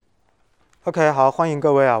OK， 好，欢迎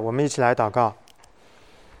各位啊，我们一起来祷告。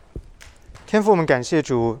天父，我们感谢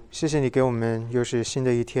主，谢谢你给我们又是新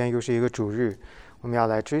的一天，又是一个主日，我们要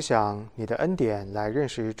来追想你的恩典，来认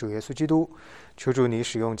识主耶稣基督。求主你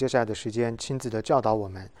使用接下来的时间，亲自的教导我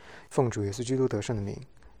们，奉主耶稣基督得胜的名，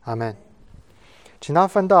阿们。请他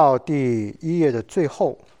翻到第1页的最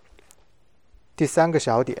后第3个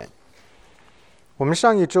小点。我们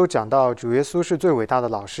上一周讲到主耶稣是最伟大的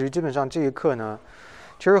老师，基本上这一课呢，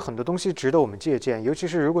其实很多东西值得我们借鉴，尤其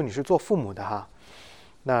是如果你是做父母的哈，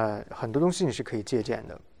那很多东西你是可以借鉴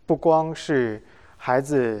的。不光是孩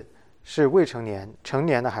子是未成年，成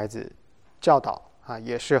年的孩子教导啊，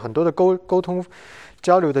也是很多的沟通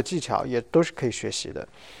交流的技巧，也都是可以学习的。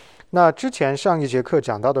那之前上一节课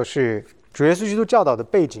讲到的是主耶稣基督教导的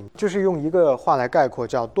背景，就是用一个话来概括，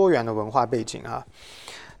叫多元的文化背景啊。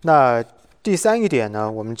那第3一点呢，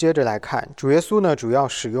我们接着来看，主耶稣呢主要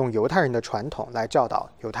使用犹太人的传统来教导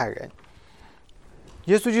犹太人。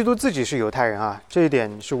耶稣基督自己是犹太人啊，这一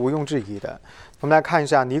点是毋庸置疑的。我们来看一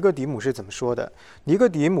下尼哥底母是怎么说的。尼哥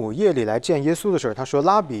底母夜里来见耶稣的时候，他说：“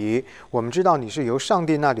拉比，我们知道你是由上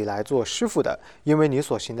帝那里来做师傅的，因为你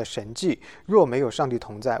所行的神迹，若没有上帝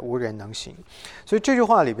同在，无人能行。”所以这句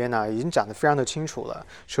话里边呢，已经讲得非常的清楚了。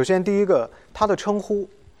首先第一个，他的称呼。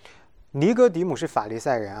尼哥底母是法利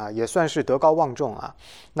赛人啊，也算是德高望重啊。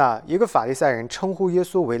那一个法利赛人称呼耶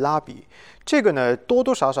稣为拉比，这个呢多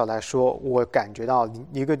多少少来说，我感觉到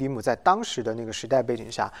尼哥底母在当时的那个时代背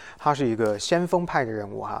景下，他是一个先锋派的人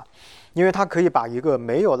物哈，因为他可以把一个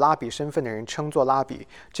没有拉比身份的人称作拉比，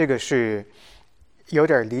这个是有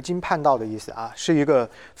点离经叛道的意思啊，是一个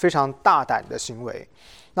非常大胆的行为。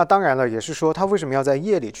那当然了，也是说他为什么要在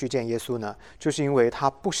夜里去见耶稣呢？就是因为他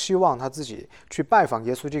不希望他自己去拜访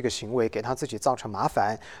耶稣这个行为给他自己造成麻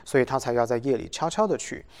烦，所以他才要在夜里悄悄的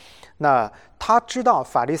去。那他知道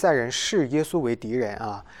法利赛人视耶稣为敌人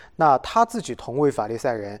啊，那他自己同为法利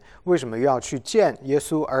赛人，为什么又要去见耶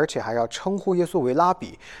稣，而且还要称呼耶稣为拉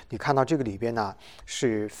比？你看到这个里边呢，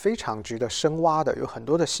是非常值得深挖的，有很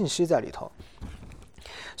多的信息在里头。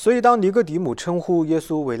所以当尼哥底母称呼耶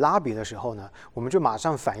稣为拉比的时候呢，我们就马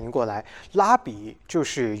上反应过来，拉比就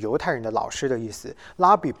是犹太人的老师的意思。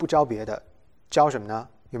拉比不教别的，教什么呢？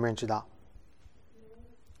有没有人知道？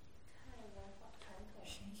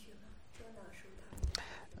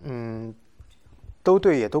都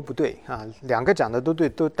对也都不对啊，两个讲的都对，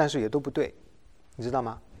但是也都不对，你知道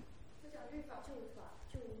吗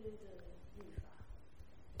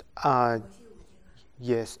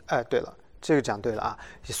？yes， 对了。这个讲对了啊，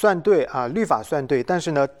也算对啊，律法算对，但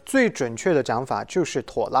是呢，最准确的讲法就是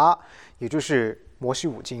妥拉，也就是摩西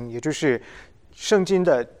五经，也就是圣经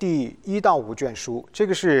的第1到5卷书，这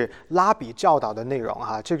个是拉比教导的内容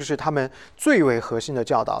啊，这个是他们最为核心的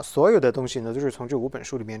教导，所有的东西呢都是从这5本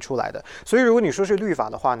书里面出来的。所以如果你说是律法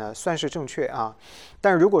的话呢，算是正确啊，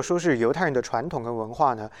但如果说是犹太人的传统跟文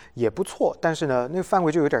化呢，也不错，但是呢，那个范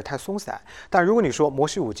围就有点太松散。但如果你说摩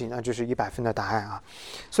西五经，那就是100分的答案啊。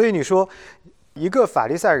所以你说一个法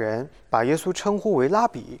利赛人把耶稣称呼为拉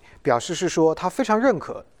比，表示是说他非常认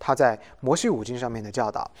可他在摩西五经上面的教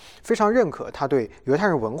导，非常认可他对犹太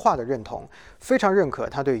人文化的认同，非常认可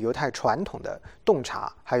他对犹太传统的洞察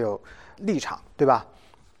还有立场，对吧？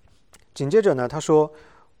紧接着呢，他说：“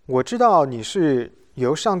我知道你是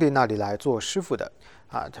由上帝那里来做师傅的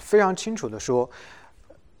啊。”非常清楚的说，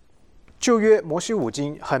旧约摩西五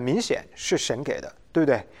经很明显是神给的，对不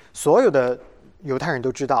对？所有的犹太人都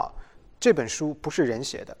知道。这本书不是人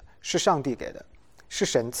写的，是上帝给的，是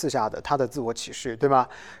神赐下的，他的自我启示，对吗？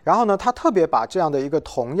然后呢，他特别把这样的一个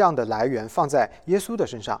同样的来源放在耶稣的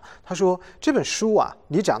身上。他说：“这本书啊，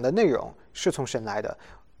你讲的内容是从神来的，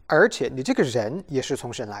而且你这个人也是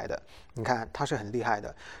从神来的。”你看，他是很厉害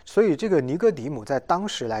的。所以这个尼哥底母在当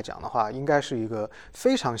时来讲的话，应该是一个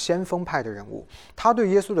非常先锋派的人物。他对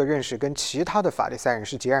耶稣的认识跟其他的法利赛人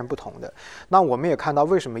是截然不同的。那我们也看到，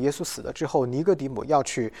为什么耶稣死了之后，尼哥底母要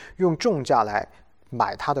去用重价来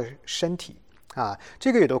买他的身体啊？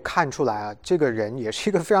这个也都看出来啊，这个人也是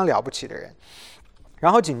一个非常了不起的人。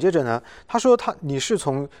然后紧接着呢，他说你是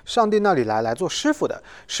从上帝那里来做师傅的，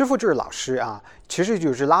师傅就是老师啊，其实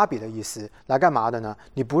就是拉比的意思。来干嘛的呢？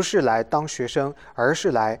你不是来当学生，而是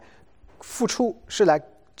来付出，是来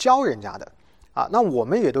教人家的啊。那我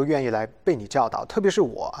们也都愿意来被你教导，特别是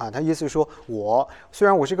我啊。他意思是说，我虽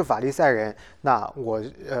然我是个法利赛人，那我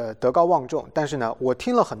德高望重，但是呢，我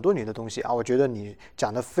听了很多你的东西啊，我觉得你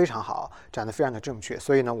讲得非常好，讲得非常的正确，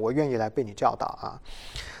所以呢，我愿意来被你教导啊。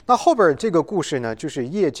那后边这个故事呢，就是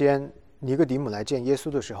夜间尼哥底母来见耶稣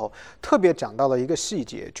的时候，特别讲到了一个细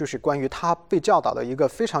节，就是关于他被教导的一个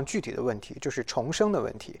非常具体的问题，就是重生的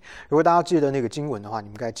问题。如果大家记得那个经文的话，你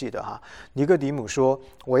们该记得哈。尼哥底母说：“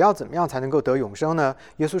我要怎么样才能够得永生呢？”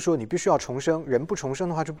耶稣说：“你必须要重生，人不重生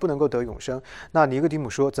的话就不能够得永生。”那尼哥底母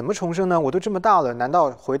说：“怎么重生呢？我都这么大了，难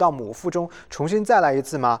道回到母腹中重新再来一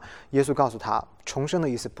次吗？”耶稣告诉他，重生的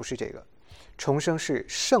意思不是这个，重生是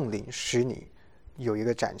圣灵使你有一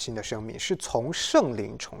个崭新的生命，是从圣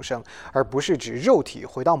灵重生，而不是指肉体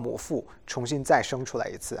回到母腹重新再生出来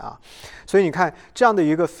一次啊。所以你看这样的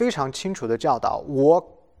一个非常清楚的教导，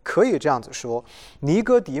我可以这样子说，尼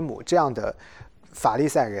哥底母这样的法利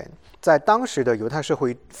赛人，在当时的犹太社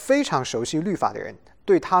会非常熟悉律法的人，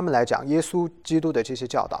对他们来讲，耶稣基督的这些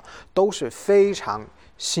教导都是非常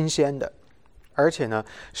新鲜的，而且呢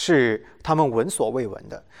是他们闻所未闻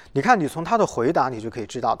的。你看，你从他的回答你就可以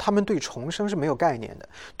知道，他们对重生是没有概念的，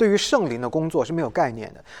对于圣灵的工作是没有概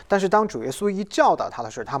念的。但是当主耶稣一教导他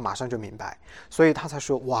的时候，他马上就明白，所以他才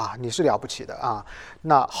说：“哇，你是了不起的啊！”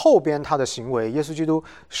那后边他的行为，耶稣基督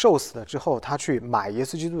受死了之后，他去买耶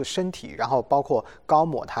稣基督的身体，然后包括膏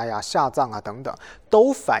抹他呀、下葬啊等等，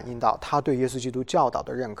都反映到他对耶稣基督教导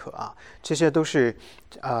的认可啊。这些都是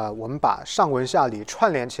我们把上文下理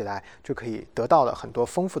串联起来，就可以得到了很多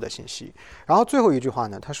丰富的信息。然后最后一句话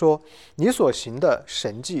呢，他说：“你所行的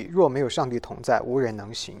神迹，若没有上帝同在，无人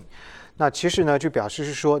能行。”那其实呢，就表示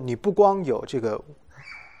是说，你不光有这个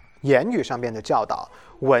言语上面的教导，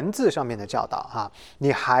文字上面的教导啊，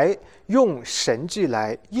你还用神迹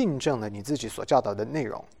来印证了你自己所教导的内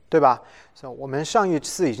容，对吧？我们上一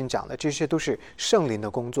次已经讲了，这些都是圣灵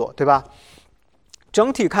的工作，对吧？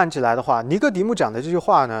整体看起来的话，尼哥底母讲的这句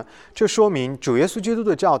话呢，就说明主耶稣基督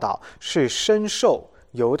的教导是深受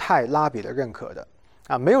犹太拉比的认可的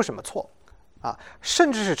啊，没有什么错啊，甚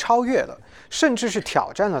至是超越了，甚至是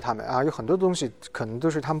挑战了他们啊，有很多东西可能都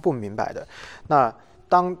是他们不明白的。那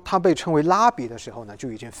当他被称为拉比的时候呢，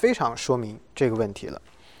就已经非常说明这个问题了。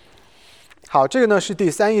好，这个呢是第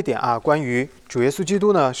三一点啊，关于主耶稣基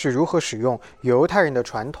督呢是如何使用犹太人的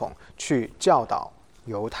传统去教导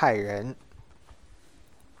犹太人。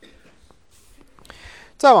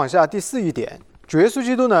再往下，第四一点，主耶稣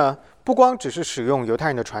基督呢不光只是使用犹太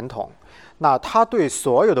人的传统，那他对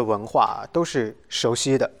所有的文化都是熟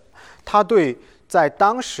悉的，他对在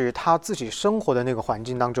当时他自己生活的那个环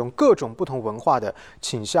境当中各种不同文化的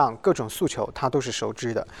倾向、各种诉求，他都是熟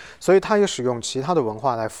知的，所以他也使用其他的文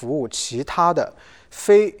化来服务其他的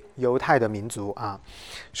非犹太的民族啊。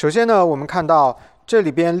首先呢，我们看到这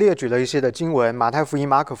里边列举了一些的经文，马太福音、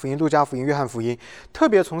马可福音、路加福音、约翰福音，特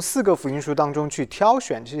别从4个福音书当中去挑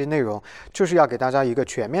选这些内容，就是要给大家一个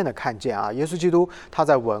全面的看见啊。耶稣基督他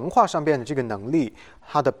在文化上边的这个能力，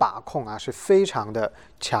他的把控啊是非常的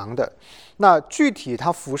强的。那具体他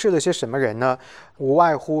服侍了些什么人呢？无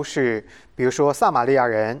外乎是比如说撒玛利亚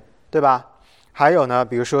人，对吧？还有呢，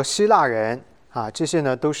比如说希腊人啊，这些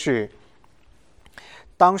呢都是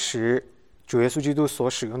当时主耶稣基督所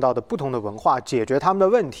使用到的不同的文化，解决他们的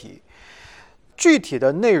问题。具体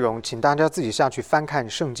的内容请大家自己下去翻看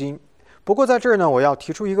圣经。不过在这儿呢，我要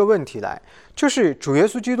提出一个问题来，就是主耶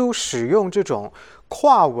稣基督使用这种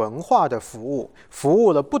跨文化的服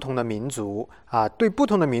务了不同的民族啊，对不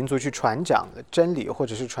同的民族去传讲了真理，或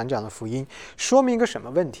者是传讲了福音，说明一个什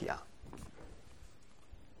么问题啊？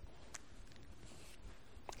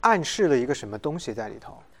暗示了一个什么东西在里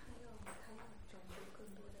头？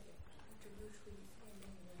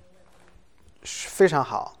非常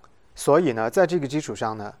好，所以呢，在这个基础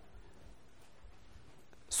上呢，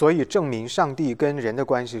所以证明上帝跟人的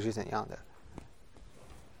关系是怎样的？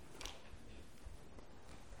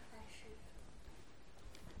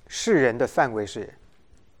世人的范围是，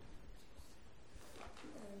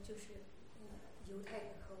就是犹太人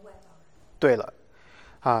和外邦人。对了，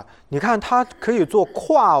啊，你看他可以做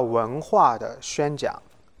跨文化的宣讲，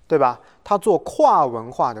对吧？他做跨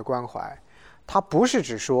文化的关怀，他不是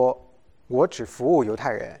只说我只服务犹太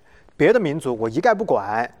人，别的民族我一概不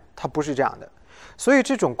管，他不是这样的。所以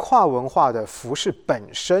这种跨文化的服事本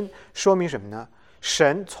身说明什么呢？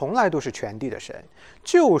神从来都是全地的神，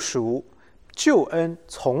救赎、救恩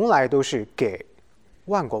从来都是给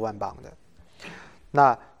万国万邦的。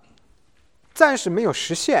那暂时没有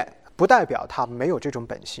实现，不代表他没有这种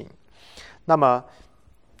本性。那么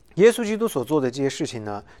耶稣基督所做的这些事情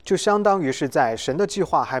呢，就相当于是在神的计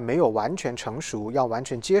划还没有完全成熟、要完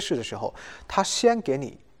全揭示的时候，他先给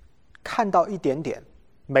你看到一点点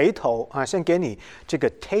眉头啊，先给你这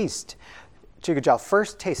个 taste， 这个叫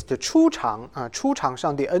first taste 的初尝啊，初尝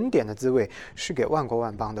上帝恩典的滋味是给万国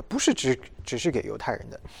万邦的，不是只是给犹太人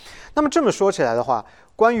的。那么这么说起来的话，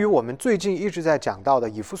关于我们最近一直在讲到的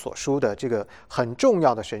以弗所书的这个很重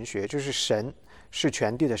要的神学，就是神是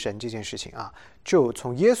全地的神这件事情啊，就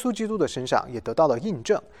从耶稣基督的身上也得到了印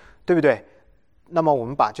证，对不对？那么我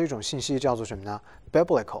们把这种信息叫做什么呢？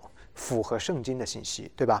 Biblical， 符合圣经的信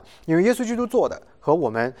息，对吧？因为耶稣基督做的和我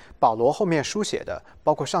们保罗后面书写的，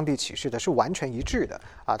包括上帝启示的是完全一致的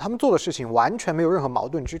啊，他们做的事情完全没有任何矛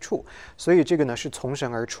盾之处，所以这个呢是从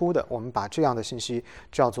神而出的，我们把这样的信息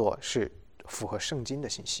叫做是符合圣经的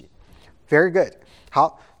信息。 Very good。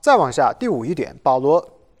 好，再往下第5点，保罗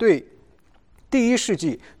对第1世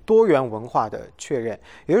纪多元文化的确认，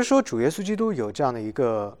也就是说主耶稣基督有这样的一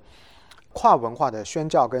个跨文化的宣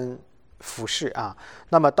教跟服事啊。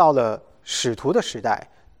那么到了使徒的时代，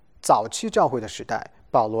早期教会的时代，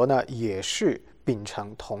保罗呢也是秉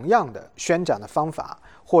承同样的宣讲的方法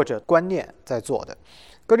或者观念在做的。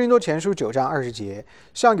哥林多前书9章20节，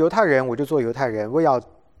像犹太人我就做犹太人，为要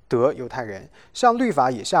得犹太人；像律法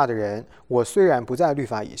以下的人，我虽然不在律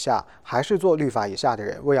法以下，还是做律法以下的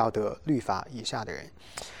人，为要得律法以下的人。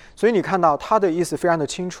所以你看到他的意思非常的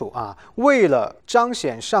清楚啊，为了彰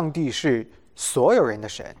显上帝是所有人的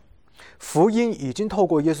神，福音已经透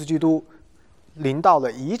过耶稣基督临到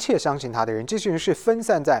了一切相信他的人，这些人是分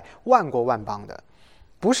散在万国万邦的，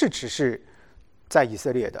不是只是在以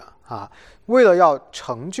色列的啊。为了要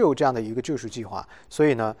成就这样的一个救赎计划，所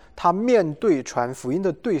以呢，他面对传福音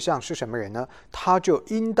的对象是什么人呢？他就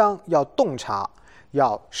应当要洞察，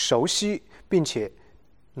要熟悉，并且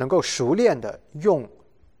能够熟练的用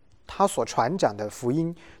他所传讲的福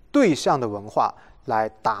音对象的文化来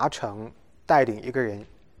达成带领一个人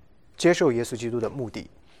接受耶稣基督的目的。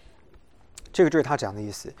这个就是他讲的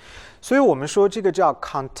意思。所以我们说这个叫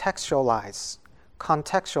contextualize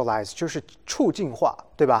就是处境化，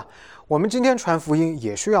对吧？我们今天传福音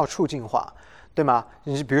也需要处境化，对吗？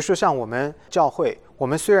你比如说像我们教会，我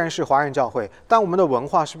们虽然是华人教会，但我们的文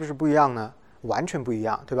化是不是不一样呢？完全不一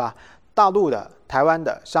样，对吧？大陆的、台湾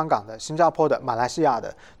的、香港的、新加坡的、马来西亚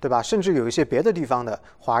的，对吧？甚至有一些别的地方的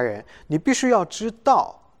华人，你必须要知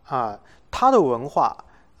道他的文化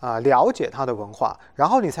了解他的文化，然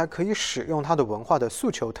后你才可以使用他的文化的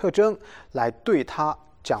诉求特征来对他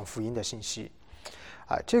讲福音的信息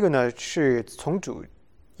这个呢是从主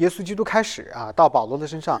耶稣基督开始到保罗的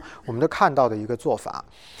身上我们都看到的一个做法，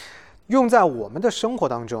用在我们的生活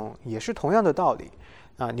当中也是同样的道理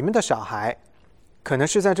你们的小孩可能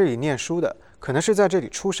是在这里念书的，可能是在这里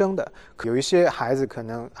出生的，有一些孩子可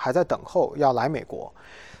能还在等候要来美国，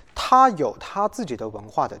他有他自己的文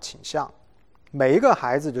化的倾向，每一个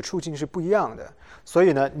孩子的处境是不一样的，所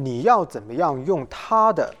以呢，你要怎么样用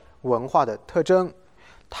他的文化的特征，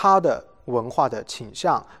他的文化的倾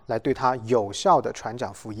向来对他有效的传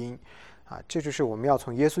讲福音这就是我们要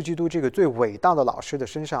从耶稣基督这个最伟大的老师的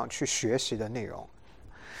身上去学习的内容。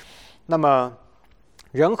那么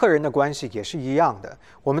人和人的关系也是一样的，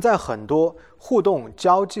我们在很多互动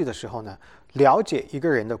交际的时候呢，了解一个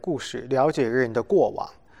人的故事，了解一个人的过往，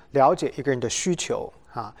了解一个人的需求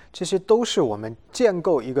这些都是我们建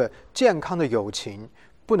构一个健康的友情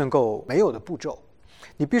不能够没有的步骤。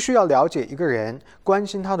你必须要了解一个人，关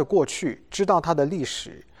心他的过去，知道他的历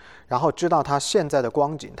史，然后知道他现在的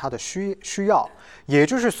光景，他的需要，也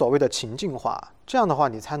就是所谓的情境化。这样的话，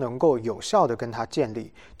你才能够有效的跟他建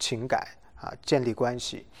立情感建立关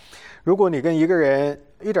系。如果你跟一个人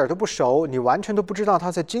一点都不熟，你完全都不知道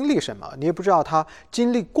他在经历什么，你也不知道他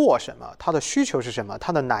经历过什么，他的需求是什么，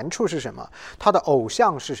他的难处是什么，他的偶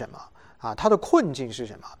像是什么他的困境是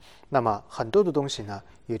什么，那么很多的东西呢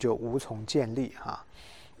也就无从建立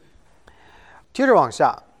接着往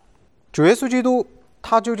下，主耶稣基督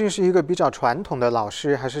他究竟是一个比较传统的老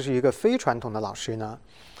师，还是一个非传统的老师呢？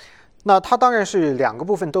那他当然是两个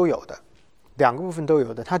部分都有的，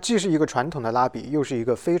他既是一个传统的拉比，又是一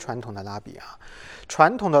个非传统的拉比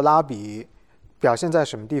传统的拉比表现在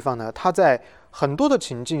什么地方呢？他在很多的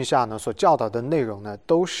情境下呢，所教导的内容呢，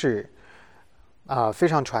都是非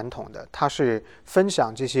常传统的。他是分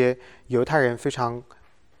享这些犹太人非常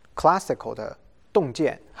classical 的洞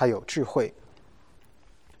见还有智慧。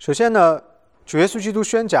首先呢，主耶稣基督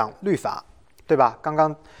宣讲律法，对吧？刚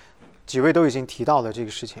刚几位都已经提到了这个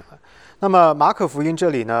事情了。那么马可福音这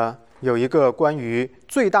里呢，有一个关于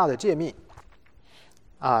最大的诫命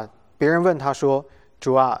别人问他说，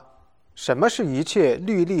主什么是一切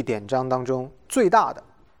律例典章当中最大的？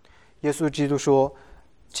耶稣基督说，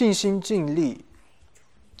尽心尽力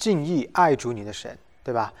尽意爱主你的神，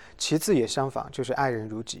对吧？其次也相仿，就是爱人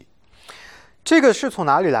如己。这个是从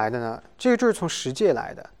哪里来的呢？这个就是从十诫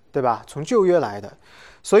来的，对吧？从旧约来的。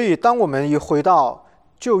所以当我们一回到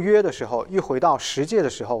旧约的时候，一回到十诫的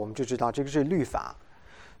时候，我们就知道这个是律法。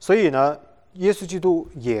所以呢，耶稣基督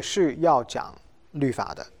也是要讲律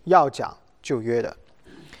法的，要讲旧约的。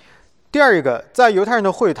第二一个，在犹太人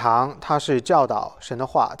的会堂，他是教导神的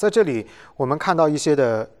话。在这里我们看到一些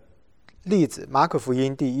的例子，马可福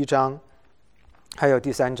音第1章还有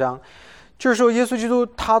第3章，就是说耶稣基督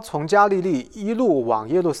他从加利利一路往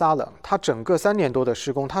耶路撒冷，他整个3年多的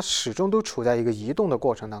施工，他始终都处在一个移动的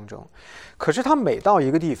过程当中。可是他每到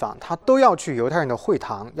一个地方，他都要去犹太人的会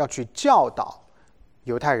堂，要去教导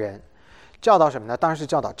犹太人。教导什么呢？当然是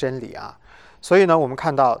教导真理啊。所以呢，我们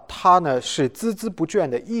看到他呢是孜孜不倦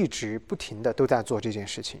的，一直不停的都在做这件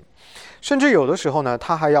事情。甚至有的时候呢，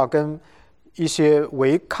他还要跟一些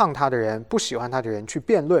违抗他的人、不喜欢他的人去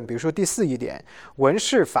辩论。比如说第4一点，文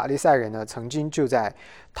士法利赛人呢曾经就在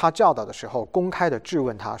他教导的时候公开的质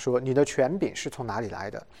问他说，你的权柄是从哪里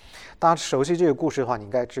来的？大家熟悉这个故事的话，你应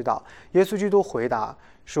该知道耶稣基督回答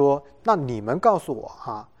说，那你们告诉我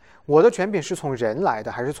啊，我的权柄是从人来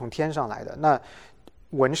的还是从天上来的？那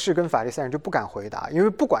文士跟法利赛人就不敢回答，因为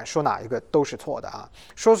不管说哪一个都是错的啊。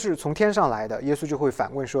说是从天上来的，耶稣就会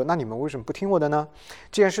反问说，那你们为什么不听我的呢？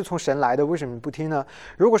既然是从神来的，为什么不听呢？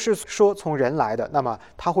如果是说从人来的，那么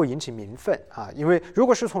他会引起民愤啊，因为如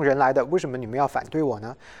果是从人来的，为什么你们要反对我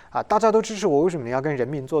呢？啊，大家都支持我，为什么你要跟人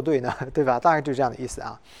民作对呢？对吧？大概就这样的意思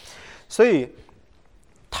啊。所以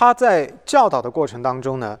他在教导的过程当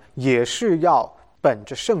中呢，也是要本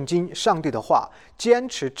着圣经上帝的话，坚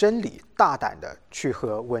持真理，大胆的去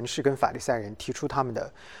和文士跟法利赛人提出他们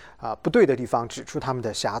的不对的地方，指出他们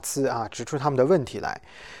的瑕疵啊，指出他们的问题来。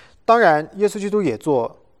当然耶稣基督也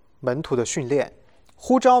做门徒的训练，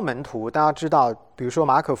呼召门徒。大家知道，比如说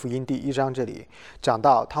马可福音第1章这里讲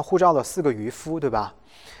到他呼召了4个渔夫，对吧？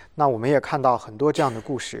那我们也看到很多这样的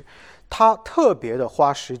故事，他特别的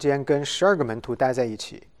花时间跟12个门徒待在一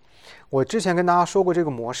起。我之前跟大家说过这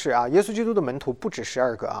个模式啊，耶稣基督的门徒不止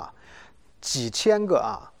12个啊，几千个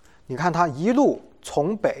啊。你看他一路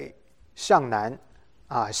从北向南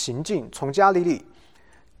行进，从加利利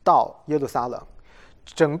到耶路撒冷，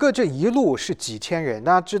整个这一路是几千人。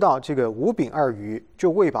大家知道这个5饼2鱼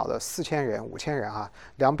就喂饱了4000人、5000人啊，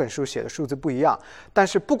两本书写的数字不一样，但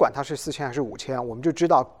是不管他是4000还是5000，我们就知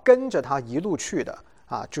道跟着他一路去的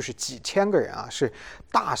就是几千个人啊，是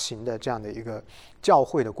大型的这样的一个教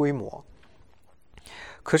会的规模。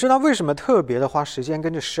可是他为什么特别的花时间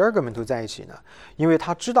跟这12个门徒在一起呢？因为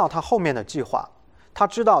他知道他后面的计划，他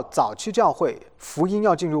知道早期教会福音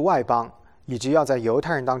要进入外邦，以及要在犹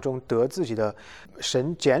太人当中得自己的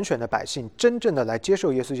神拣选的百姓真正的来接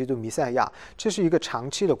受耶稣基督弥赛亚，这是一个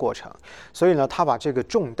长期的过程。所以呢，他把这个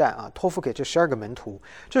重担托付给这12个门徒。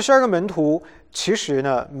这12个门徒其实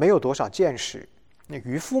呢没有多少见识，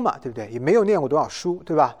渔夫嘛，对不对？也没有念过多少书，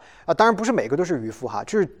对吧？当然不是每个都是渔夫哈，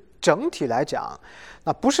就是整体来讲，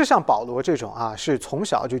那不是像保罗这种是从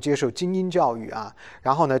小就接受精英教育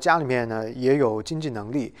然后呢家里面呢也有经济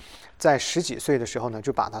能力，在10几岁的时候呢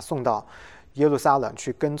就把他送到耶路撒冷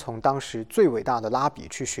去跟从当时最伟大的拉比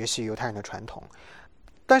去学习犹太人的传统。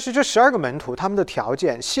但是这12个门徒他们的条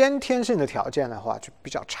件，先天性的条件的话就比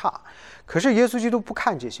较差。可是耶稣基督不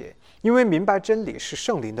看这些，因为明白真理是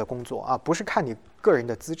圣灵的工作不是看你个人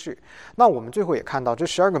的资质。那我们最后也看到这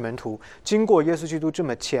12个门徒经过耶稣基督这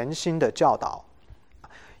么潜心的教导，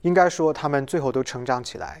应该说他们最后都成长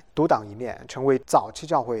起来，独当一面，成为早期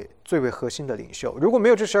教会最为核心的领袖。如果没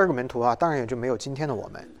有这12个门徒当然也就没有今天的我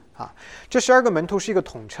们这12个门徒是一个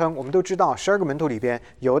统称。我们都知道12个门徒里边，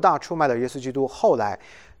犹大出卖了耶稣基督，后来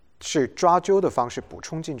是抓阄的方式补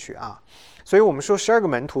充进去所以我们说12个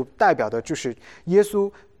门徒代表的就是耶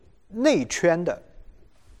稣内圈的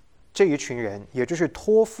这一群人，也就是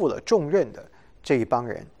托付了重任的这一帮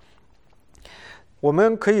人。我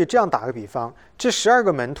们可以这样打个比方，这12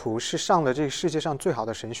个门徒是上了这个世界上最好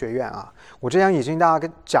的神学院我之前已经大家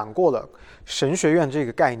讲过了，神学院这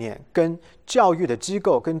个概念跟教育的机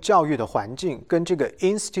构、跟教育的环境、跟这个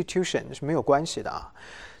institution 是没有关系的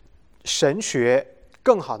神学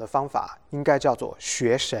更好的方法应该叫做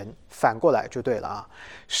学神，反过来就对了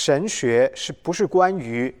神学是不是关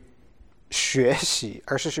于学习，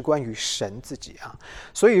而是关于神自己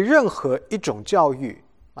所以任何一种教育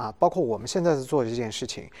包括我们现在在做的这件事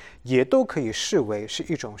情，也都可以视为是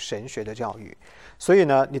一种神学的教育。所以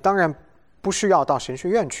呢，你当然不需要到神学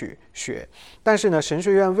院去学，但是呢，神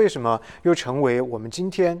学院为什么又成为我们今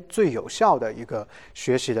天最有效的一个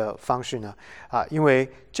学习的方式呢？因为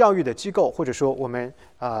教育的机构，或者说我们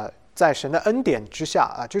在神的恩典之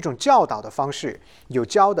下这种教导的方式，有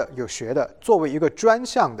教的有学的，作为一个专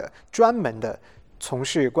项的专门的从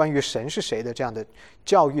事关于神是谁的这样的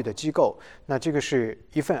教育的机构，那这个是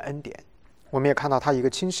一份恩典。我们也看到它一个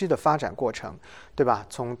清晰的发展过程，对吧？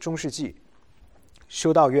从中世纪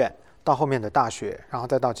修道院到后面的大学，然后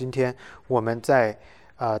再到今天我们在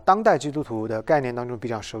当代基督徒的概念当中比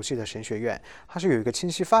较熟悉的神学院，它是有一个清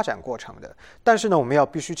晰发展过程的。但是呢，我们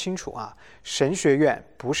必须清楚啊，神学院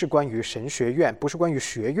不是关于神学院，不是关于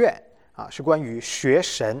学院啊，是关于学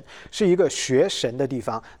神，是一个学神的地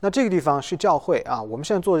方。那这个地方是教会啊，我们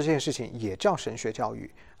现在做的这件事情也叫神学教育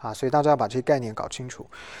啊，所以大家要把这些概念搞清楚。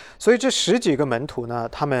所以这10几个门徒呢，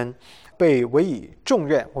他们被委以重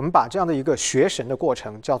任，我们把这样的一个学神的过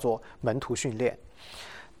程叫做门徒训练。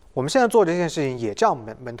我们现在做这件事情也叫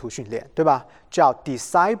门徒训练，对吧？叫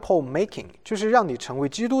disciple making， 就是让你成为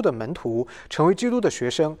基督的门徒，成为基督的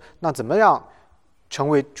学生。那怎么样成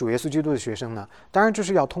为主耶稣基督的学生呢？当然就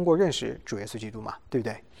是要通过认识主耶稣基督嘛，对不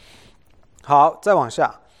对？好，再往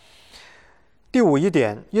下，第5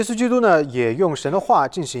点，耶稣基督呢也用神的话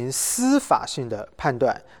进行司法性的判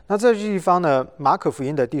断。那在这地方呢，马可福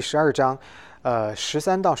音的第12章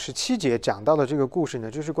13到17节讲到的这个故事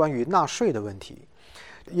呢，就是关于纳税的问题。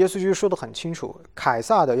耶稣基督说得很清楚，凯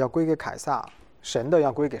撒的要归给凯撒，神的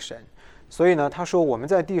要归给神。所以呢，他说我们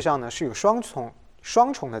在地上呢是有双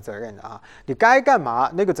重的责任的啊，你该干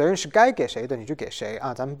嘛，那个责任是该给谁的你就给谁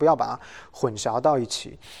啊，咱们不要把它混淆到一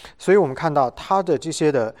起。所以我们看到他的这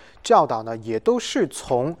些的教导呢，也都是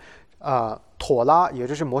从妥拉，也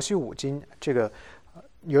就是摩西五经这个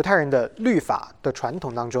犹太人的律法的传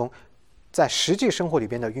统当中，在实际生活里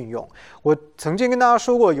边的运用。我曾经跟大家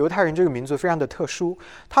说过，犹太人这个民族非常的特殊，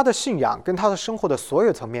他的信仰跟他的生活的所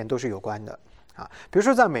有层面都是有关的啊。比如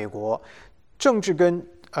说在美国，政治跟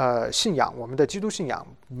信仰，我们的基督信仰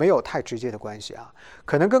没有太直接的关系啊，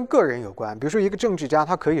可能跟个人有关。比如说一个政治家，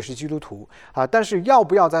他可以是基督徒啊，但是要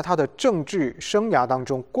不要在他的政治生涯当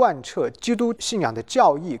中贯彻基督信仰的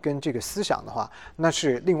教义跟这个思想的话，那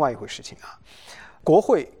是另外一回事情啊。国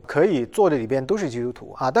会可以坐的里边都是基督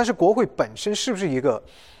徒啊，但是国会本身是不是一个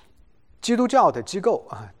基督教的机构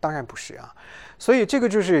啊？当然不是啊。所以这个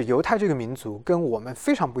就是犹太这个民族跟我们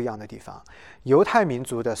非常不一样的地方。犹太民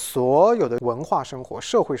族的所有的文化生活、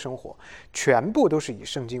社会生活，全部都是以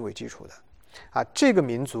圣经为基础的啊。这个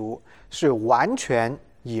民族是完全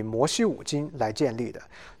以摩西五经来建立的，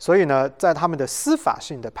所以呢，在他们的司法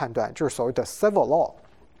性的判断，就是所谓的 civil law。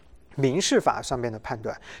民事法上面的判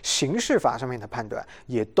断，刑事法上面的判断，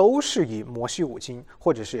也都是以摩西五经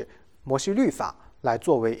或者是摩西律法来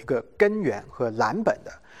作为一个根源和蓝本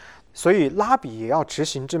的。所以拉比也要执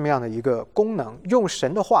行这么样的一个功能，用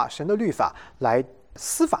神的话、神的律法来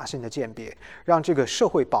司法性的鉴别，让这个社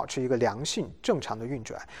会保持一个良性正常的运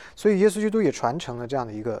转。所以耶稣基督也传承了这样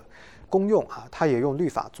的一个功用啊，他也用律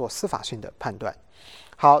法做司法性的判断。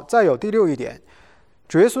好，再有第6点，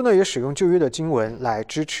主耶稣呢也使用旧约的经文来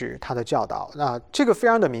支持他的教导。那这个非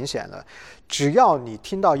常的明显了，只要你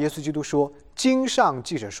听到耶稣基督说经上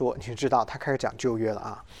记着说，你就知道他开始讲旧约了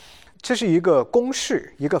啊。这是一个公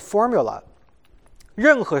式，一个 formula。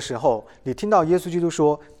任何时候你听到耶稣基督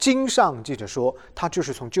说经上记着说，他就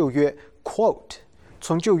是从旧约 quote，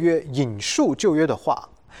 从旧约引述旧约的话，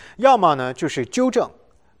要么呢就是纠正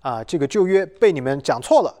这个旧约被你们讲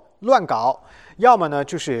错了，乱搞，要么呢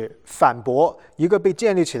就是反驳一个被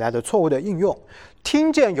建立起来的错误的应用。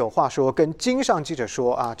听见有话说跟经上记着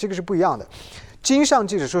说这个是不一样的。经上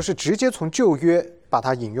记着说是直接从旧约把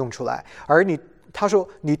它引用出来，而他说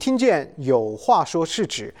你听见有话说是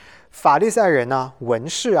指法利赛人文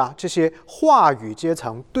士这些话语阶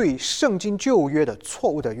层对圣经旧约的错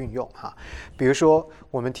误的运用比如说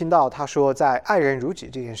我们听到他说在爱人如己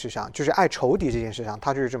这件事上，就是爱仇敌这件事上，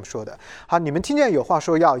他就是这么说的。好，你们听见有话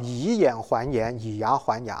说要以眼还眼，以牙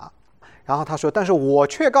还牙。然后他说，但是我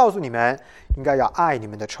却告诉你们，应该要爱你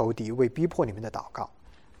们的仇敌，为逼迫你们的祷告。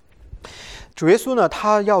主耶稣呢，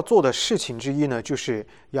他要做的事情之一呢，就是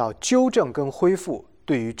要纠正跟恢复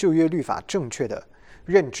对于旧约律法正确的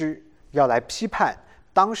认知，要来批判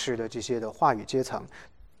当时的这些的话语阶层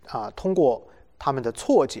通过他们的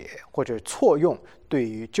错解或者错用对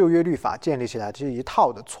于旧约律法建立起来这一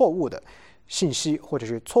套的错误的信息，或者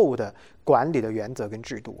是错误的管理的原则跟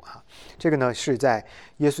制度这个呢是在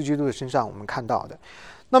耶稣基督的身上我们看到的。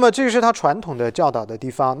那么这是他传统的教导的地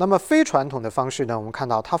方。那么非传统的方式呢，我们看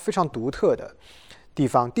到他非常独特的地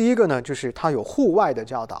方。第一个呢，就是他有户外的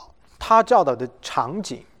教导，他教导的场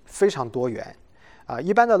景非常多元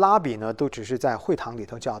一般的拉比呢都只是在会堂里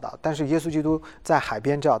头教导，但是耶稣基督在海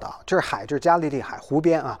边教导，这是海，这是加利利海湖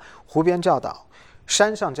边湖边教导，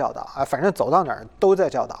山上教导反正走到哪儿都在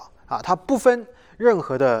教导他不分任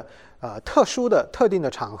何的特殊的特定的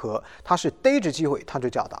场合，他是逮着机会他就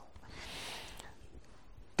教导。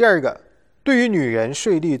第二个，对于女人、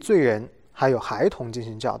税吏、罪人还有孩童进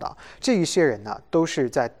行教导，这一些人呢都是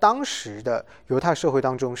在当时的犹太社会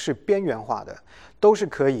当中是边缘化的，都是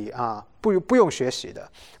可以不用学习的。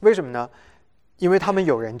为什么呢？因为他们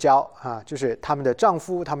有人教就是他们的丈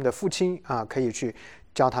夫、他们的父亲可以去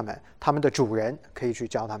教他们，他们的主人可以去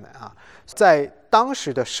教他们在当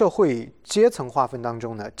时的社会阶层划分当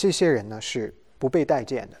中呢，这些人呢是不被待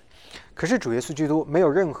见的。可是主耶稣基督没有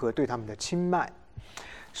任何对他们的轻慢，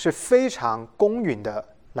是非常公允的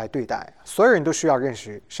来对待，所有人都需要认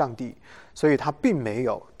识上帝，所以他并没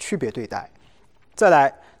有区别对待。再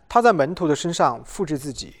来，他在门徒的身上复制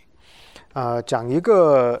自己，讲一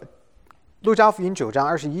个路加福音9章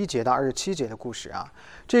21节到27节的故事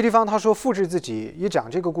这个地方他说复制自己，一讲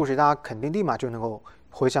这个故事，大家肯定立马就能够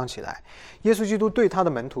回想起来。耶稣基督对他的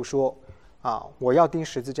门徒说我要钉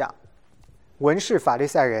十字架，文士法利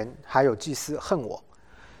赛人还有祭司恨我，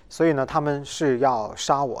所以呢他们是要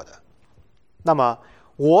杀我的。那么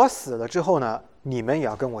我死了之后呢，你们也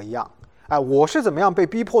要跟我一样我是怎么样被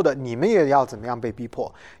逼迫的，你们也要怎么样被逼迫。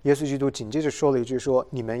耶稣基督紧接着说了一句说，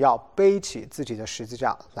你们要背起自己的十字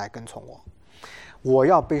架来跟从我。我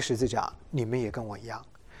要背十字架，你们也跟我一样。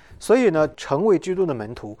所以呢，成为基督的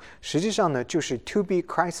门徒，实际上呢就是 to be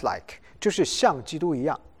Christ-like， 就是像基督一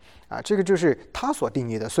样这个就是他所定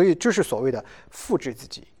义的，所以就是所谓的复制自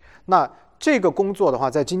己。那这个工作的话，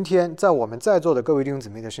在今天在我们在座的各位弟兄姊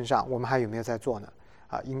妹的身上，我们还有没有在做呢？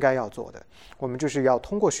应该要做的，我们就是要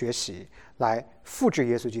通过学习来复制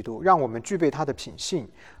耶稣基督，让我们具备他的品性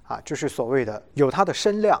就是所谓的有他的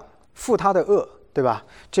身量，负他的恶，对吧？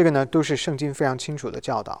这个呢都是圣经非常清楚的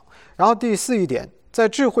教导。然后第4一点，在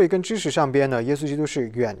智慧跟知识上边呢，耶稣基督是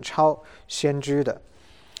远超先知的。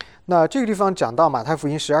那这个地方讲到马太福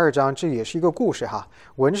音12章，这也是一个故事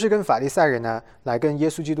文士跟法利赛人呢来跟耶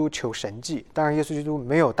稣基督求神迹，当然耶稣基督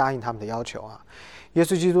没有答应他们的要求耶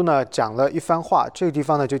稣基督呢讲了一番话，这个地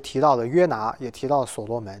方呢就提到了约拿，也提到了所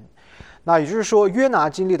罗门。那也就是说，约拿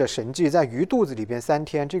经历的神迹在鱼肚子里边3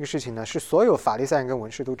天，这个事情呢是所有法利赛人跟文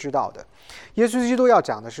士都知道的。耶稣基督要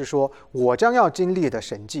讲的是说，我将要经历的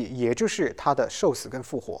神迹，也就是他的受死跟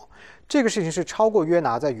复活，这个事情是超过约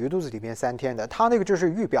拿在鱼肚子里边3天的。他那个就是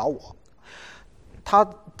预表我，他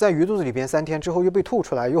在鱼肚子里边3天之后又被吐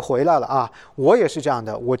出来，又回来了我也是这样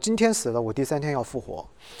的，我今天死了，我第3天要复活。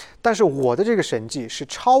但是我的这个神迹是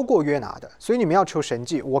超过约拿的，所以你们要求神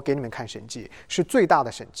迹，我给你们看神迹，是最大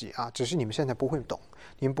的神迹只是你们现在不会懂，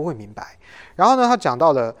你们不会明白。然后呢，他讲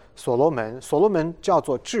到了所罗门，所罗门叫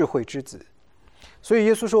做智慧之子，所以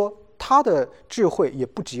耶稣说他的智慧也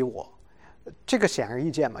不及我，这个显而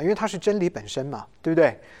易见嘛，因为他是真理本身嘛，对不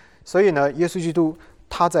对？所以呢，耶稣基督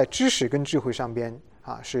他在知识跟智慧上边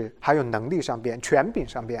是还有能力上边、权柄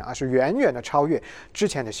上边是远远的超越之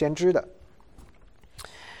前的先知的。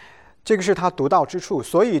这个是他独到之处，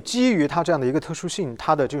所以基于他这样的一个特殊性，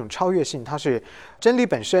他的这种超越性，他是真理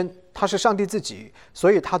本身，他是上帝自己，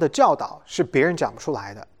所以他的教导是别人讲不出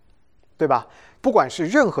来的，对吧？不管是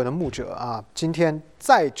任何的牧者今天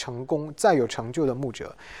再成功再有成就的牧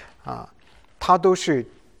者他都是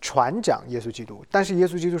传讲耶稣基督，但是耶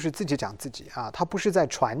稣基督是自己讲自己他不是在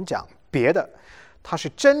传讲别的，他是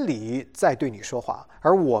真理在对你说话，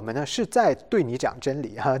而我们呢是在对你讲真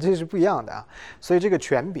理这是不一样的所以这个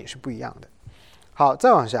权柄是不一样的。好，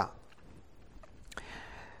再往下，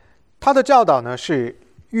他的教导呢是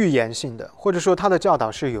预言性的，或者说他的教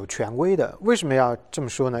导是有权威的。为什么要这么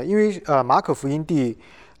说呢？因为马可福音第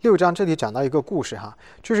6章这里讲到一个故事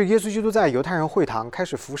就是耶稣基督在犹太人会堂开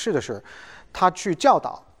始服侍的时候，他去教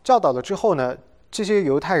导了之后呢，这些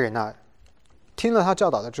犹太人听了他教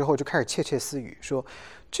导了之后，就开始窃窃私语，说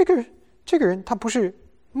这个人他不是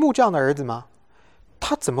木匠的儿子吗？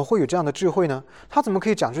他怎么会有这样的智慧呢？他怎么可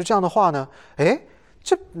以讲出这样的话呢？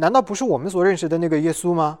这难道不是我们所认识的那个耶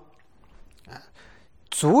稣吗？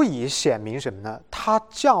足以显明什么呢？他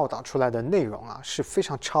教导出来的内容是非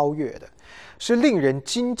常超越的，是令人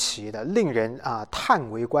惊奇的，令人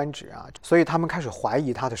叹为观止所以他们开始怀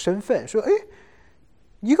疑他的身份，说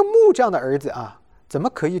一个木匠的儿子怎么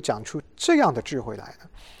可以讲出这样的智慧来呢？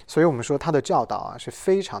所以我们说他的教导是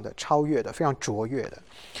非常的超越的，非常卓越的。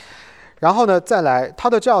然后呢，再来他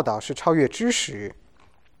的教导是超越知识，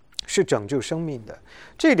是拯救生命的，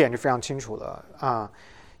这一点就非常清楚了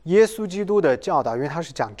耶稣基督的教导，因为他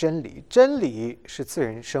是讲真理，真理是赐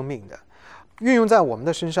人生命的，运用在我们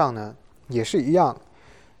的身上呢也是一样。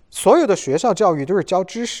所有的学校教育都是教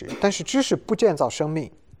知识，但是知识不建造生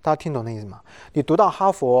命，大家听懂那意思吗？你读到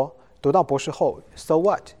哈佛，读到博士后 so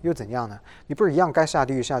what 又怎样呢？你不是一样该下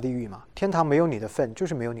地狱吗？天堂没有你的份，就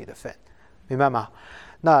是没有你的份，明白吗？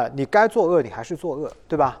那你该作恶你还是作恶，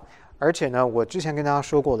对吧？而且呢，我之前跟大家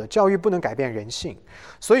说过了，教育不能改变人性，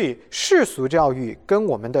所以世俗教育跟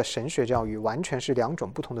我们的神学教育完全是2种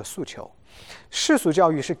不同的诉求。世俗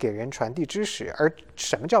教育是给人传递知识，而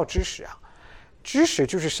什么叫知识知识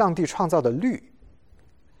就是上帝创造的律，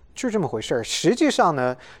就这么回事儿。实际上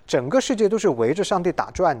呢，整个世界都是围着上帝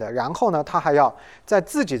打转的。然后呢，他还要在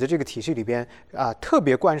自己的这个体系里边特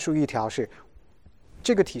别灌输一条是，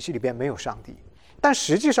这个体系里边没有上帝。但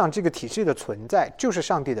实际上，这个体系的存在就是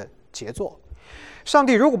上帝的杰作。上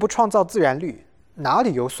帝如果不创造自然律，哪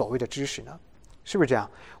里有所谓的知识呢？是不是这样？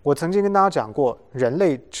我曾经跟大家讲过人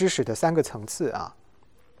类知识的3个层次啊。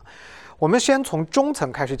我们先从中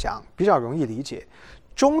层开始讲，比较容易理解。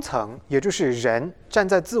中层也就是人站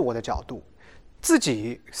在自我的角度，自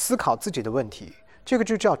己思考自己的问题，这个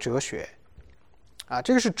就叫哲学啊，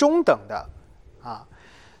这个是中等的啊。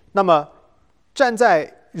那么站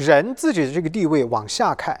在人自己的这个地位往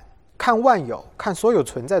下看，看万有，看所有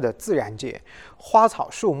存在的自然界，花草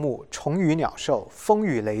树木、虫鱼鸟兽、风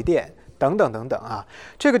雨雷电等等等等啊，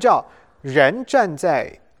这个叫人站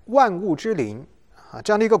在万物之灵啊，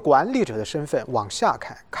这样的一个管理者的身份往下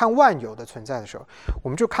看，看万有的存在的时候，我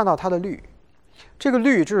们就看到它的律。这个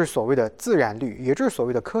律就是所谓的自然律，也就是所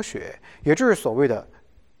谓的科学，也就是所谓的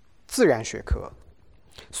自然学科。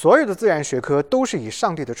所有的自然学科都是以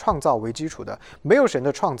上帝的创造为基础的，没有神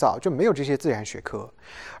的创造就没有这些自然学科。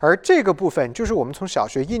而这个部分就是我们从小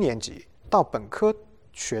学1年级到本科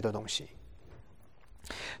学的东西。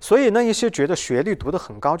所以那一些觉得学历读得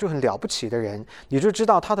很高就很了不起的人，你就知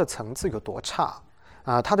道他的层次有多差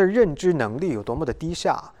啊，他的认知能力有多么的低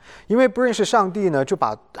下。因为不认识上帝呢，就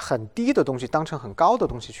把很低的东西当成很高的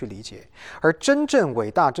东西去理解，而真正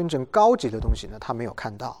伟大、真正高级的东西呢，他没有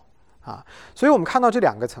看到啊。所以我们看到这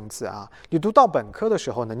2个层次啊，你读到本科的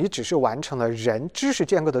时候呢，你只是完成了人知识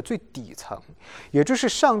建构的最底层，也就是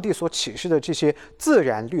上帝所启示的这些自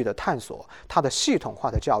然律的探索，它的系统化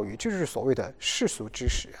的教育，就是所谓的世俗知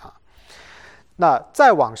识啊。那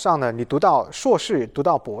再往上呢，你读到硕士、读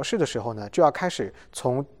到博士的时候呢，就要开始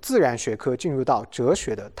从自然学科进入到哲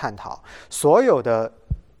学的探讨。所有的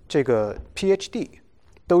这个 PhD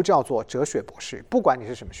都叫做哲学博士，不管你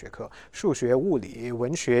是什么学科，数学、物理、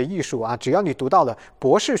文学、艺术啊，只要你读到了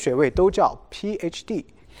博士学位，都叫 PhD，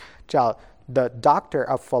 叫 The Doctor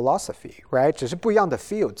of Philosophy，right？ 只是不一样的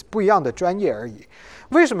fields， 不一样的专业而已。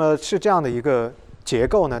为什么是这样的一个结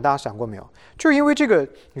构呢？大家想过没有？就是因为这个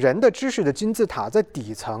人的知识的金字塔在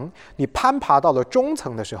底层，你攀爬到了中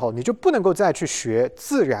层的时候，你就不能够再去学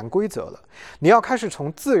自然规则了，你要开始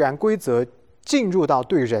从自然规则进入到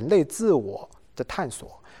对人类自我的探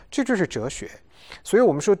索，这就是哲学。所以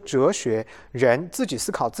我们说哲学，人自己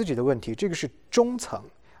思考自己的问题，这个是中层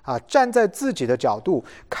啊，站在自己的角度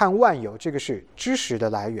看万有，这个是知识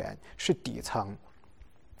的来源，是底层，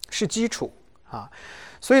是基础啊。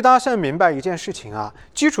所以大家现在明白一件事情啊，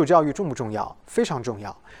基础教育重不重要？非常重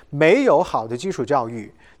要。没有好的基础教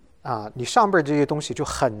育啊，你上边这些东西就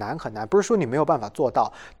很难很难。不是说你没有办法做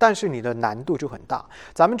到，但是你的难度就很大。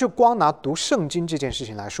咱们就光拿读圣经这件事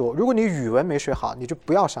情来说，如果你语文没学好，你就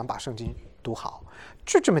不要想把圣经读好，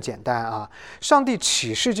就这么简单啊。上帝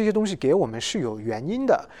启示这些东西给我们是有原因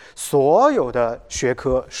的，所有的学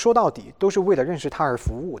科说到底都是为了认识他而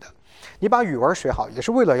服务的。你把语文学好，也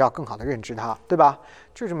是为了要更好的认知它，对吧？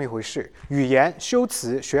就这么一回事。语言、修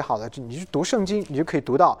辞学好了，你去读圣经，你就可以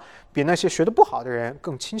读到比那些学得不好的人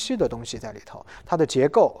更清晰的东西在里头。它的结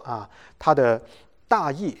构啊，它的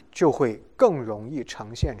大意就会更容易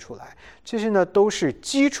呈现出来。这些呢，都是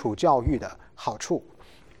基础教育的好处。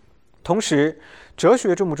同时，哲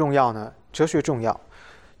学重不重要呢？哲学重要。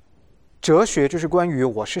哲学就是关于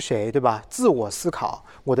我是谁，对吧？自我思考，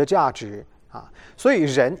我的价值。所以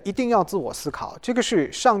人一定要自我思考，这个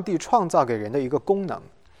是上帝创造给人的一个功能。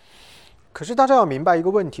可是大家要明白一个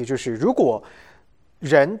问题，就是如果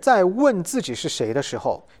人在问自己是谁的时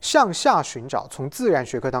候，向下寻找，从自然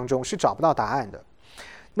学科当中是找不到答案的。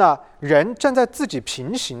那人站在自己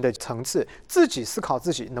平行的层次，自己思考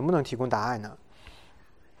自己，能不能提供答案呢？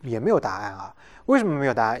也没有答案啊。为什么没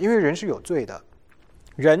有答案？因为人是有罪的。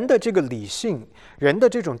人的这个理性，人的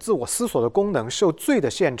这种自我思索的功能受罪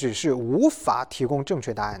的限制，是无法提供正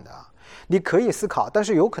确答案的。你可以思考，但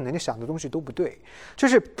是有可能你想的东西都不对。就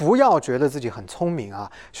是不要觉得自己很聪明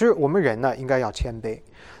啊，其实我们人呢应该要谦卑。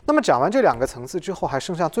那么讲完这2个层次之后，还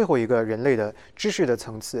剩下最后一个人类的知识的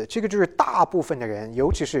层次，这个就是大部分的人，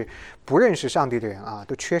尤其是不认识上帝的人啊，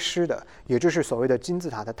都缺失的，也就是所谓的金字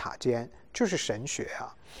塔的塔尖，就是神学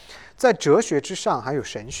啊。在哲学之上还有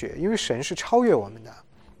神学，因为神是超越我们的。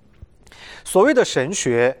所谓的神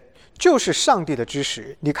学就是上帝的知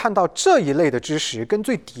识，你看到这一类的知识跟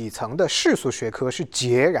最底层的世俗学科是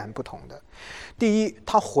截然不同的。第一，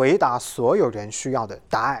它回答所有人需要的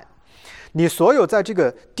答案。你所有在这个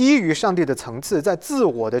低于上帝的层次，在自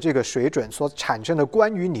我的这个水准所产生的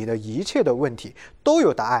关于你的一切的问题都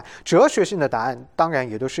有答案。哲学性的答案当然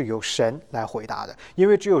也都是由神来回答的，因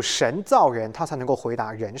为只有神造人，他才能够回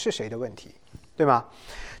答人是谁的问题，对吗？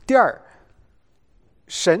第二，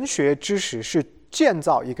神学知识是建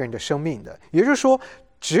造一个人的生命的，也就是说，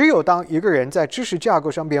只有当一个人在知识架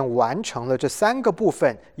构上边完成了这3个部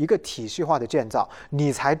分一个体系化的建造，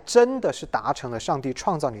你才真的是达成了上帝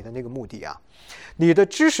创造你的那个目的啊！你的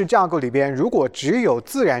知识架构里边如果只有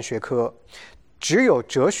自然学科，只有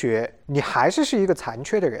哲学，你还是一个残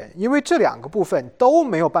缺的人，因为这2个部分都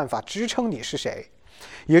没有办法支撑你是谁，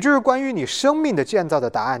也就是关于你生命的建造的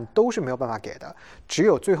答案都是没有办法给的，只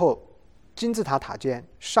有最后金字塔塔尖，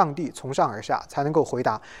上帝从上而下才能够回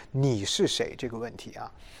答你是谁这个问题啊。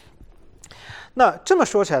那这么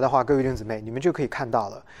说起来的话，各位弟兄姊妹，你们就可以看到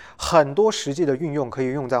了很多实际的运用可以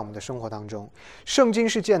用在我们的生活当中。圣经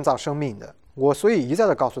是建造生命的，我所以一再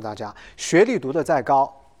的告诉大家，学历读得再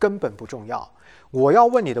高根本不重要。我要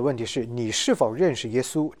问你的问题是，你是否认识耶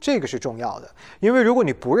稣？这个是重要的，因为如果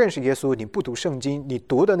你不认识耶稣，你不读圣经，你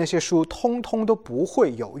读的那些书通通都不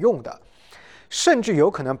会有用的，甚至有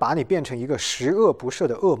可能把你变成一个十恶不赦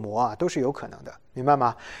的恶魔啊，都是有可能的，明白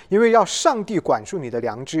吗？因为要上帝管束你的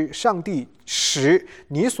良知，上帝使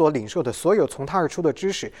你所领受的所有从他而出的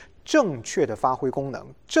知识正确的发挥功能，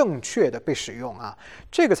正确的被使用啊，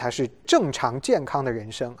这个才是正常健康的人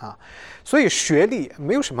生啊。所以学历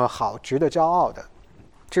没有什么好值得骄傲的，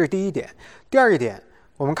这是第一点。第二一点，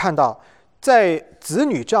我们看到在子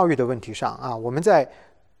女教育的问题上啊，我们在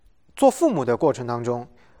做父母的过程当中，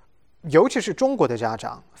尤其是中国的家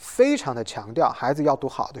长非常的强调孩子要读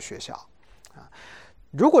好的学校啊。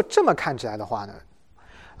如果这么看起来的话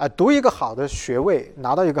呢，读一个好的学位，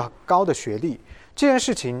拿到一个高的学历，这件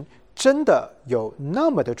事情真的有那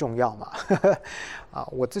么的重要吗？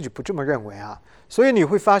我自己不这么认为啊。所以你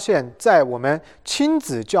会发现，在我们亲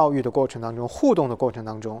子教育的过程当中，互动的过程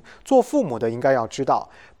当中，做父母的应该要知道，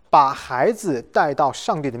把孩子带到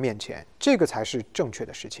上帝的面前，这个才是正确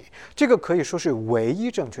的事情，这个可以说是唯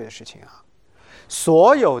一正确的事情啊。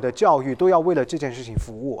所有的教育都要为了这件事情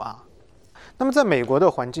服务啊。那么在美国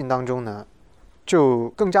的环境当中呢，就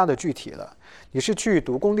更加的具体了。你是去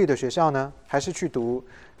读公立的学校呢，还是去读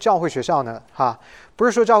教会学校呢？不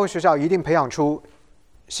是说教会学校一定培养出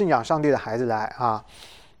信仰上帝的孩子来啊，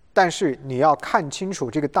但是你要看清楚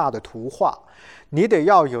这个大的图画，你得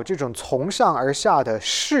要有这种从上而下的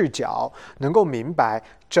视角，能够明白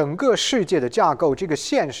整个世界的架构，这个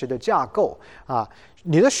现实的架构啊，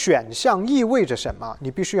你的选项意味着什么，你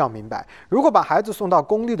必须要明白。如果把孩子送到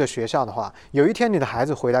公立的学校的话，有一天你的孩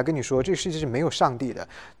子回来跟你说这个世界是没有上帝的，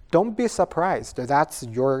 Don't be surprised, that's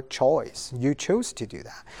your choice, you chose to do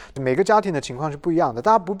that。 每个家庭的情况是不一样的，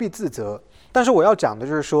大家不必自责。但是我要讲的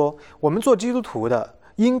就是说，我们做基督徒的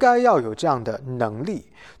应该要有这样的能力，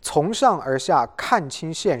从上而下看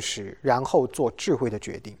清现实，然后做智慧的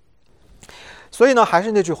决定。所以呢，还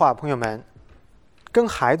是那句话，朋友们，跟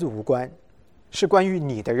孩子无关，是关于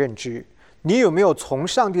你的认知，你有没有从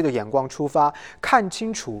上帝的眼光出发，看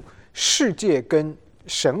清楚世界跟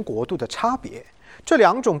神国度的差别。这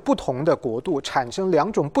2种不同的国度产生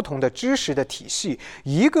2种不同的知识的体系，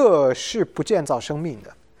一个是不建造生命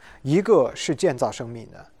的，一个是建造生命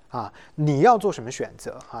的啊。你要做什么选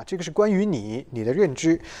择啊？这个是关于你的认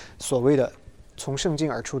知，所谓的从圣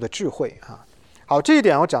经而出的智慧啊。好，这一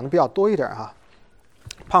点我讲的比较多一点啊，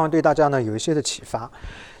盼望对大家呢有一些的启发。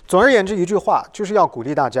总而言之，一句话就是要鼓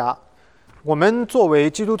励大家，我们作为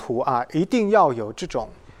基督徒啊，一定要有这种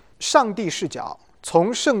上帝视角，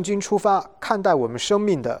从圣经出发看待我们生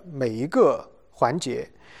命的每一个环节，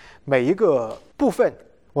每一个部分，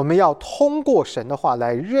我们要通过神的话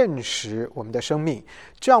来认识我们的生命，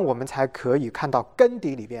这样我们才可以看到根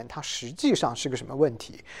底里边它实际上是个什么问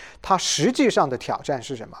题，它实际上的挑战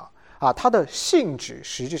是什么啊？它的性质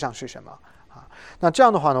实际上是什么啊？那这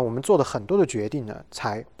样的话呢，我们做的很多的决定呢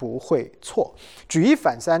才不会错。举一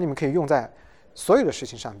反三，你们可以用在所有的事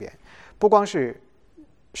情上边，不光是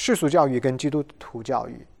世俗教育跟基督徒教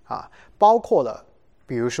育啊，包括了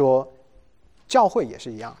比如说教会也是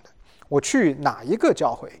一样的。我去哪一个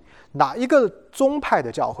教会，哪一个宗派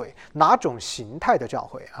的教会，哪种形态的教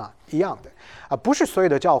会啊，一样的啊，不是所有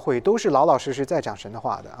的教会都是老老实实在讲神的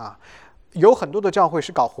话的啊。有很多的教会是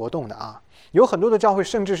搞活动的啊，有很多的教会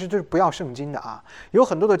甚至是就是不要圣经的啊，有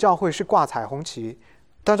很多的教会是挂彩虹旗，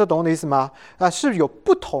大家懂我的意思吗？是有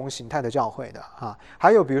不同形态的教会的啊。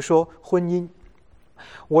还有比如说婚姻，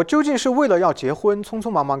我究竟是为了要结婚，匆匆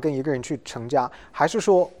忙忙跟一个人去成家，还是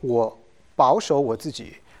说我保守我自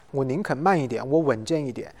己，我宁肯慢一点，我稳健一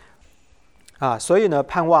点啊？所以呢，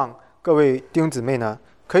盼望各位弟兄姊妹呢，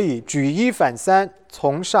可以举一反三，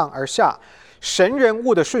从上而下。神人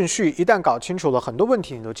物的顺序一旦搞清楚了，很多问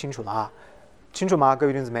题你都清楚了啊，清楚吗？各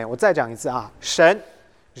位弟兄姊妹，我再讲一次啊，神、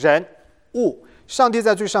人、物，上帝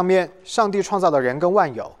在最上面，上帝创造了人跟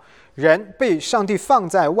万有，人被上帝放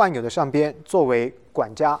在万有的上边作为管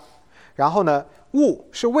家，然后呢，物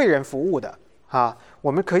是为人服务的啊，我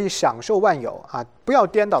们可以享受万有啊，不要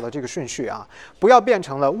颠倒了这个顺序啊，不要变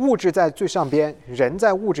成了物质在最上边，人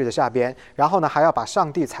在物质的下边，然后呢还要把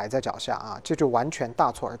上帝踩在脚下啊，这就完全大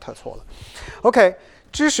错而特错了。OK，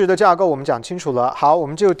 知识的架构我们讲清楚了，好，我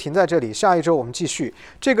们就停在这里，下一周我们继续。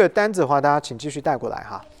这个单子的话，大家请继续带过来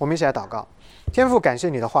哈，我们一起来祷告。天父，感谢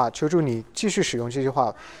你的话，求主你继续使用这些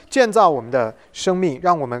话，建造我们的生命，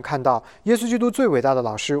让我们看到耶稣基督最伟大的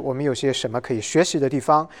老师，我们有些什么可以学习的地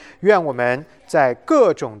方。愿我们在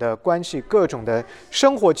各种的关系、各种的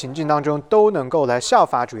生活情境当中，都能够来效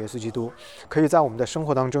法主耶稣基督，可以在我们的生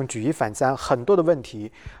活当中举一反三，很多的问题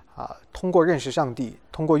通过认识上帝，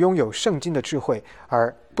通过拥有圣经的智慧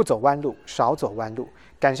而不走弯路，少走弯路。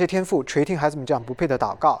感谢天父垂听孩子们这样不配的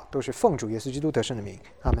祷告，都是奉主耶稣基督得胜的名，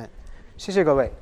阿们。谢谢各位。